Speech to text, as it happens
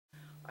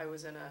I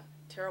was in a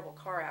terrible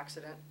car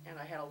accident and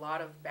I had a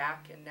lot of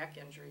back and neck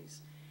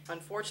injuries.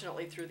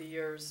 Unfortunately, through the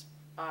years,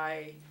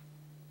 I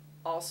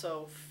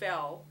also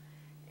fell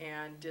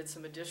and did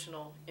some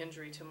additional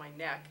injury to my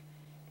neck,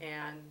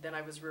 and then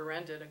I was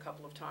rear-ended a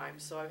couple of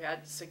times. So I've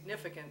had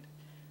significant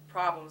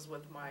problems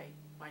with my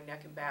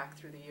neck and back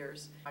through the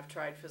years. I've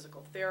tried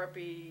physical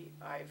therapy,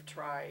 I've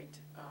tried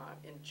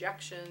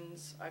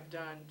injections, I've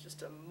done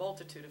just a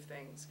multitude of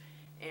things.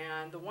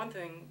 And the one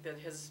thing that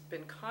has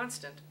been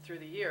constant through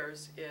the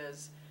years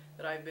is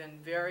that I've been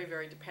very,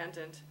 very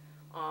dependent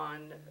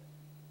on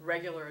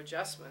regular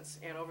adjustments,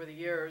 and over the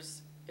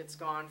years it's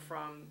gone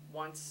from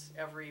once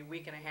every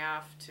week and a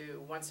half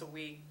to once a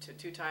week to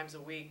 2 times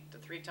a week to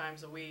 3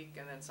 times a week,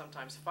 and then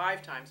sometimes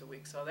 5 times a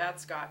week. So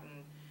that's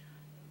gotten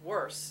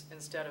worse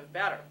instead of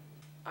better.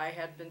 I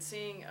had been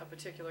seeing a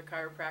particular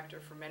chiropractor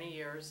for many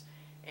years,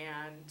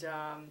 and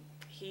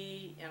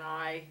he and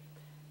I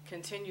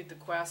continued the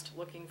quest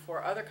looking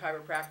for other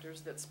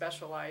chiropractors that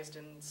specialized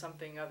in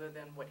something other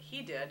than what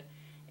he did,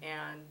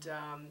 and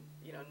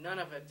you know, none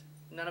of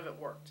it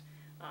worked.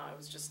 It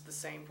was just the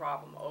same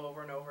problem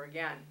over and over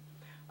again.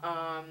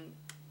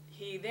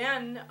 He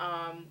then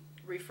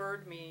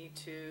referred me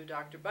to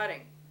Dr.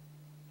 Budding,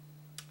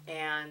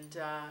 and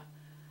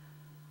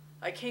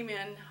I came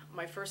in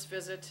my first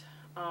visit,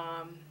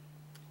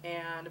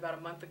 and about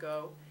a month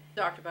ago,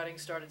 Dr. Budding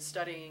started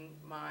studying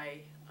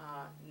my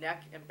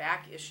neck and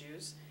back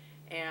issues,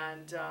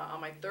 and on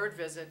my 3rd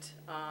visit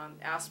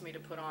asked me to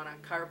put on a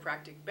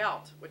chiropractic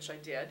belt, which I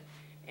did,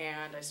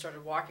 and I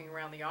started walking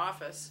around the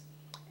office,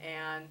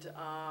 and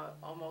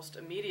almost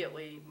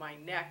immediately my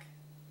neck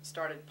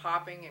started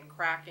popping and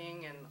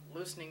cracking and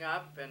loosening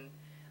up, and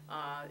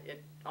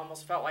it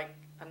almost felt like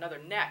another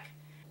neck.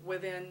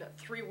 Within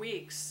 3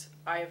 weeks,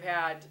 I have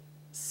had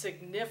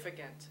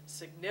significant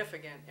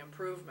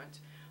improvement.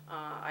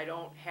 I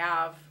don't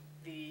have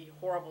the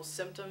horrible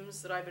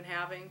symptoms that I've been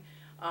having.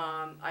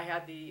 I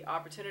had the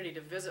opportunity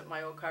to visit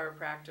my old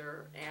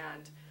chiropractor,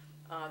 and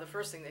the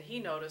first thing that he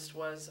noticed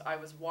was I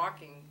was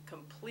walking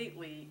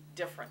completely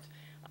different.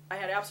 I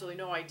had absolutely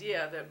no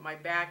idea that my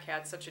back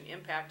had such an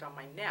impact on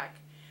my neck.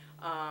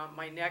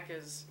 My neck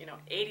is,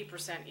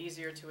 80%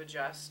 easier to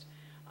adjust,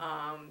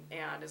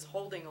 and is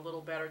holding a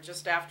little better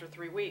just after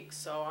 3 weeks.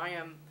 So I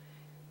am,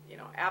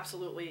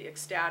 absolutely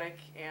ecstatic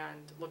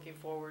and looking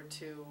forward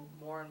to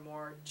more and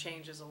more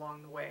changes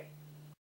along the way.